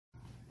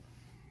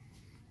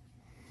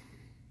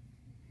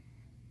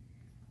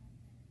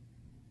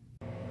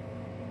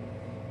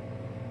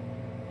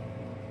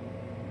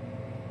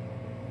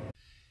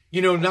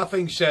You know,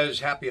 nothing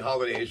says happy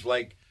holidays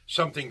like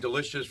something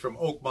delicious from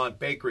Oakmont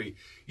Bakery.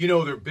 You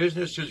know, their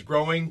business is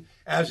growing,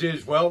 as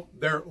is, well,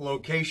 their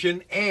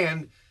location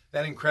and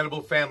that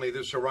incredible family,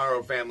 the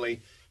Serraro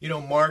family. You know,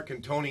 Mark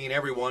and Tony and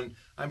everyone,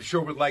 I'm sure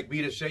would like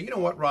me to say, you know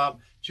what, Rob,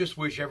 just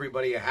wish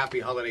everybody a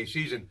happy holiday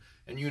season.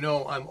 And you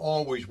know, I'm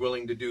always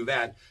willing to do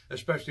that,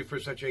 especially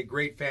for such a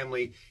great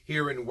family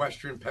here in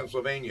Western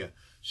Pennsylvania.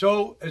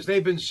 So, as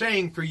they've been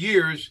saying for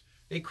years,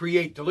 they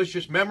create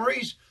delicious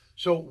memories.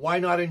 So why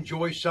not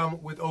enjoy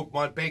some with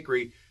Oakmont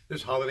Bakery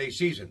this holiday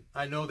season?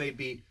 I know they'd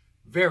be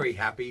very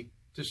happy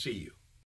to see you.